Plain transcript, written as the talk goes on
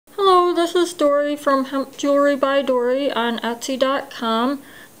this is Dory from Hemp Jewelry by Dory on Etsy.com.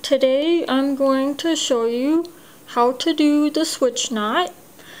 Today I'm going to show you how to do the switch knot.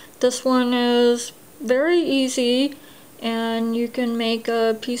 This one is very easy and you can make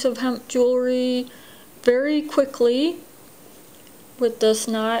a piece of hemp jewelry very quickly with this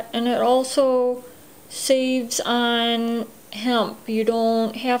knot, and it also saves on hemp. You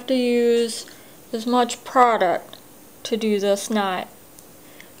don't have to use as much product to do this knot.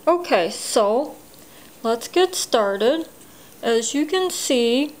 Okay, so let's get started. As you can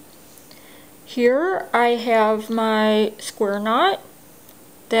see, here I have my square knot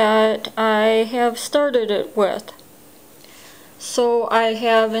that I have started it with. So I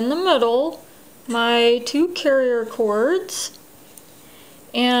have in the middle my 2 carrier cords,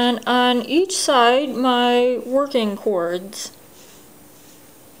 and on each side my working cords.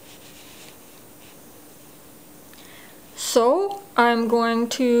 So I'm going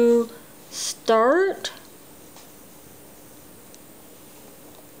to start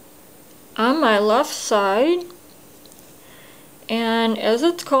on my left side, and as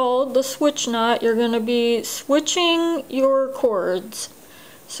it's called, the switch knot, you're going to be switching your cords.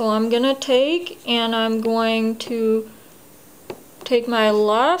 So I'm going to take my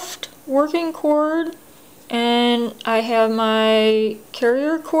left working cord, and I have my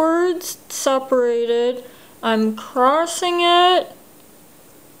carrier cords separated. I'm crossing it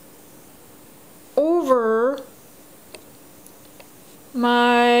over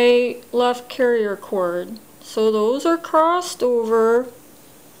my left carrier cord. So those are crossed over.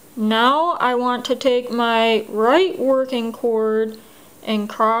 Now I want to take my right working cord and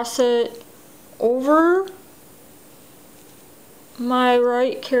cross it over my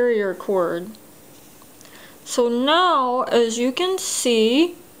right carrier cord. So now, as you can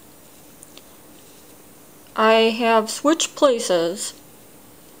see, I have switched places.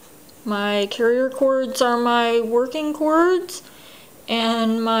 My carrier cords are my working cords,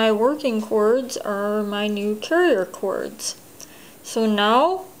 and my working cords are my new carrier cords. So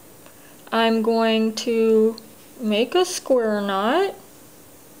now I'm going to make a square knot.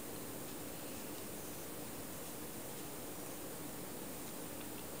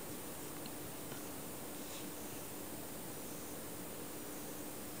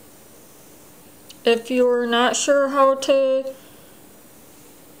 If you're not sure how to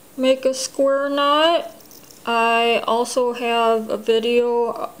make a square knot, I also have a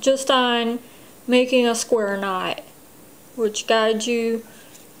video just on making a square knot, which guides you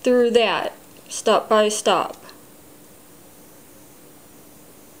through that step by step.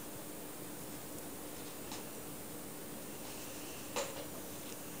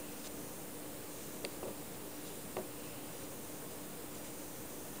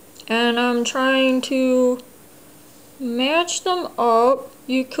 And I'm trying to match them up.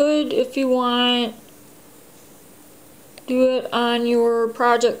 You could, if you want, do it on your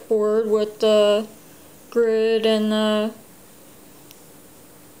project board with the grid and the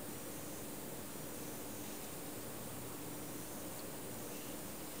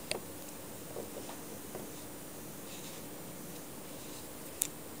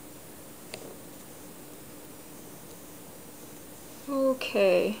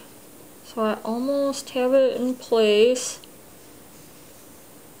okay. So I almost have it in place.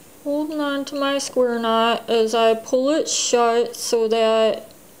 Holding on to my square knot as I pull it shut so that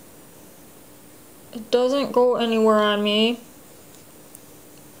it doesn't go anywhere on me.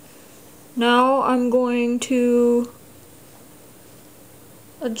 Now I'm going to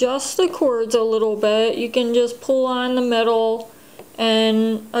adjust the cords a little bit. You can just pull on the middle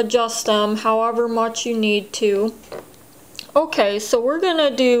and adjust them however much you need to. Okay, so we're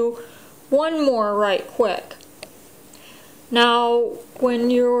gonna do one more right quick. Now,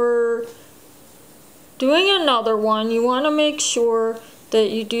 when you're doing another one, you want to make sure that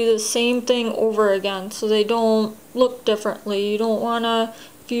you do the same thing over again so they don't look differently. You don't want to,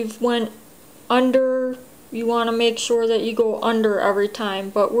 if you've went under, you want to make sure that you go under every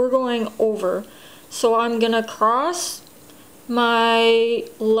time, but we're going over. So I'm going to cross my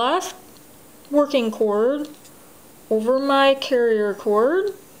left working cord over my carrier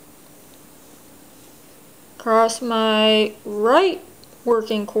cord, cross my right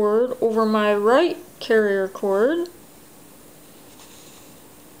working cord over my right carrier cord,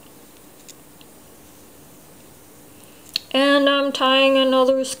 and I'm tying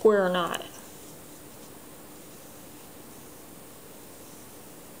another square knot.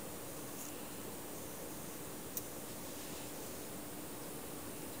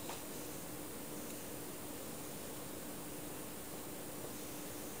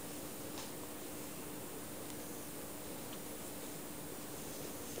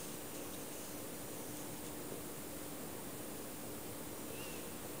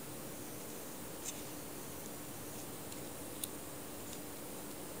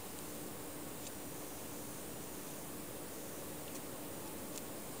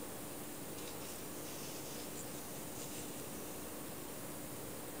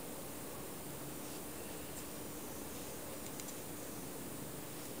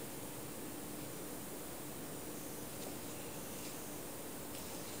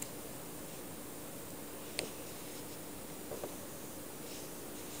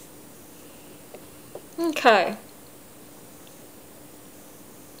 Okay.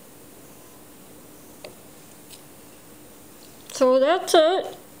 So that's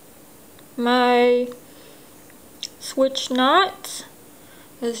it. My switch knots.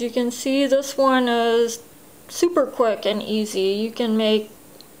 As you can see, this one is super quick and easy. You can make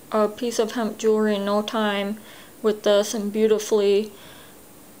a piece of hemp jewelry in no time with this, and beautifully.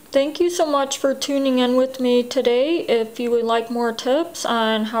 Thank you so much for tuning in with me today. If you would like more tips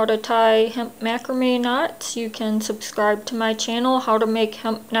on how to tie hemp macrame knots, you can subscribe to my channel, How to Make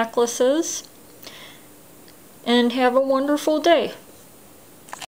Hemp Necklaces. And have a wonderful day.